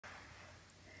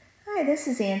Hi, this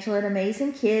is Angela at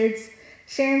Amazing Kids,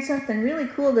 sharing something really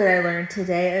cool that I learned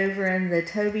today over in the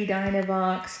Toby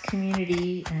Dynavox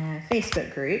community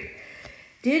Facebook group.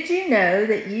 Did you know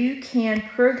that you can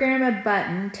program a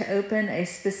button to open a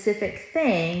specific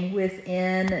thing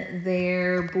within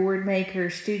their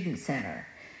Boardmaker Student Center?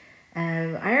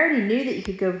 I already knew that you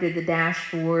could go over to the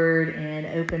dashboard and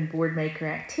open Boardmaker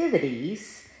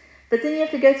Activities. But then you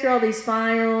have to go through all these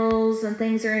files, and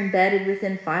things are embedded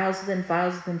within files, within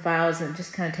files, within files, and it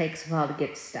just kind of takes a while to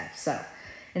get to stuff. So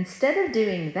instead of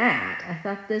doing that, I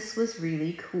thought this was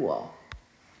really cool.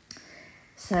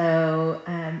 So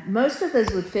most of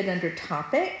those would fit under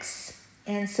topics.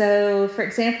 And so, for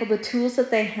example, the tools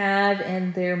that they have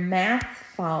in their math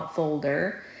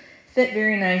folder fit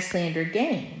very nicely under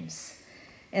games.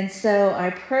 And so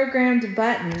I programmed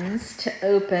buttons to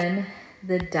open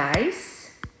the dice.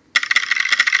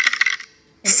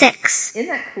 6. Isn't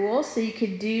that cool? So you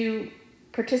could do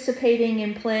participating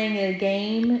in playing a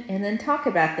game and then talk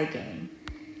about the game.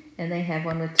 And they have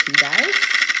one with 2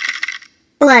 dice.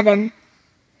 11.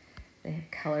 They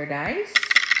have color dice.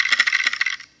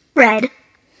 Red.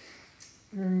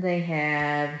 Then they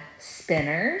have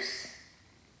spinners.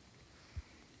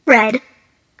 Red.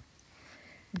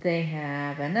 They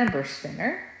have a number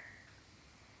spinner.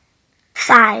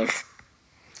 5.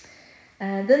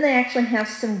 Then they actually have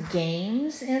some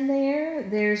games in there.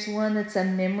 There's one that's a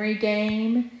memory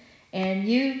game, and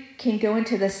you can go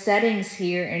into the settings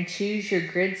here and choose your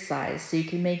grid size, so you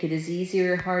can make it as easy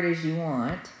or hard as you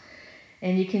want,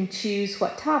 and you can choose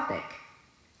what topic.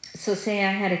 So say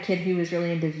I had a kid who was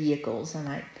really into vehicles, and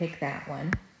I'd pick that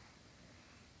one.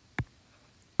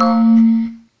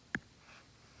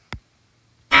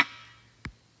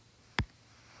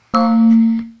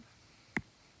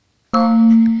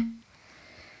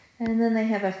 And then they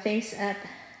have a face-up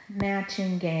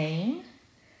matching game,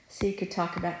 so you could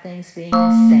talk about things being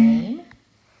the same.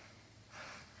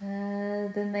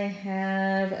 Then they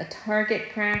have a target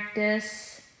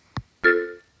practice.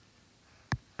 And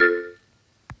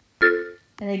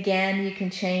again, you can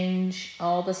change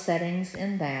all the settings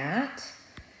in that.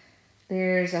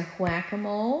 There's a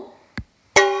whack-a-mole.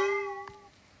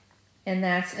 And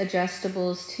that's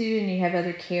adjustables too, and you have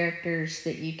other characters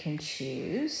that you can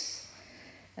choose.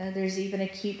 There's even a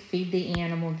cute Feed the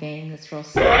Animal game that's real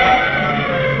simple.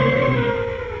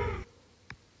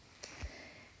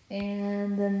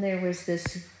 And then there was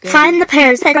this... Find the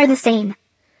pairs that are the same.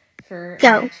 For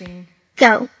Go. matching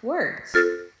Go. words.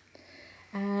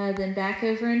 Then back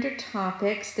over under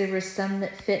topics, there were some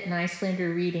that fit nicely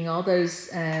under reading. All those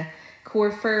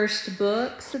Core First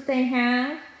books that they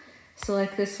have. So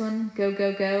like this one, Go,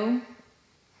 Go, Go.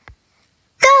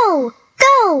 Go.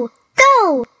 Go.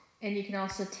 Go. And you can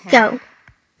also tap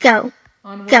Go.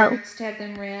 on Go. words to have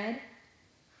them read.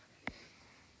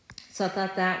 So I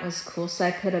thought that was cool. So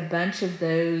I put a bunch of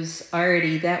those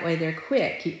already. That way they're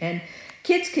quick. And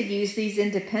kids could use these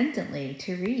independently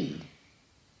to read.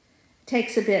 It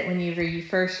takes a bit whenever you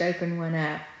first open one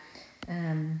up.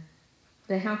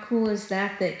 But how cool is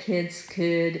that kids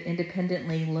could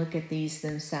independently look at these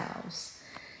themselves.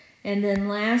 And then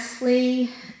lastly,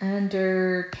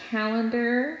 under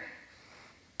calendar,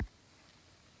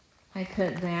 I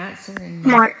put that. So we're in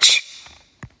March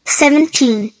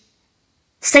 17.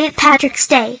 St. Patrick's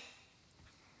Day.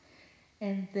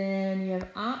 And then you have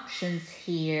options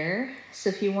here. So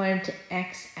if you wanted to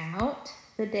X out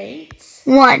the dates.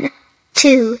 1,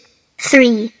 2,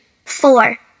 3,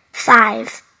 4,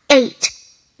 5, 8,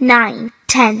 9,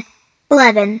 10,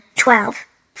 11, 12,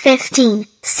 15,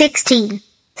 16,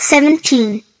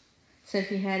 17. So if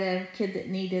you had a kid that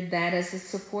needed that as a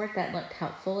support, that looked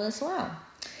helpful as well.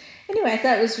 Anyway, I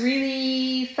thought it was a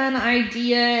really fun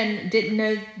idea and didn't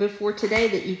know before today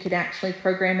that you could actually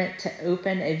program it to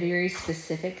open a very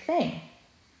specific thing.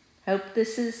 Hope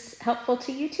this is helpful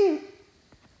to you too.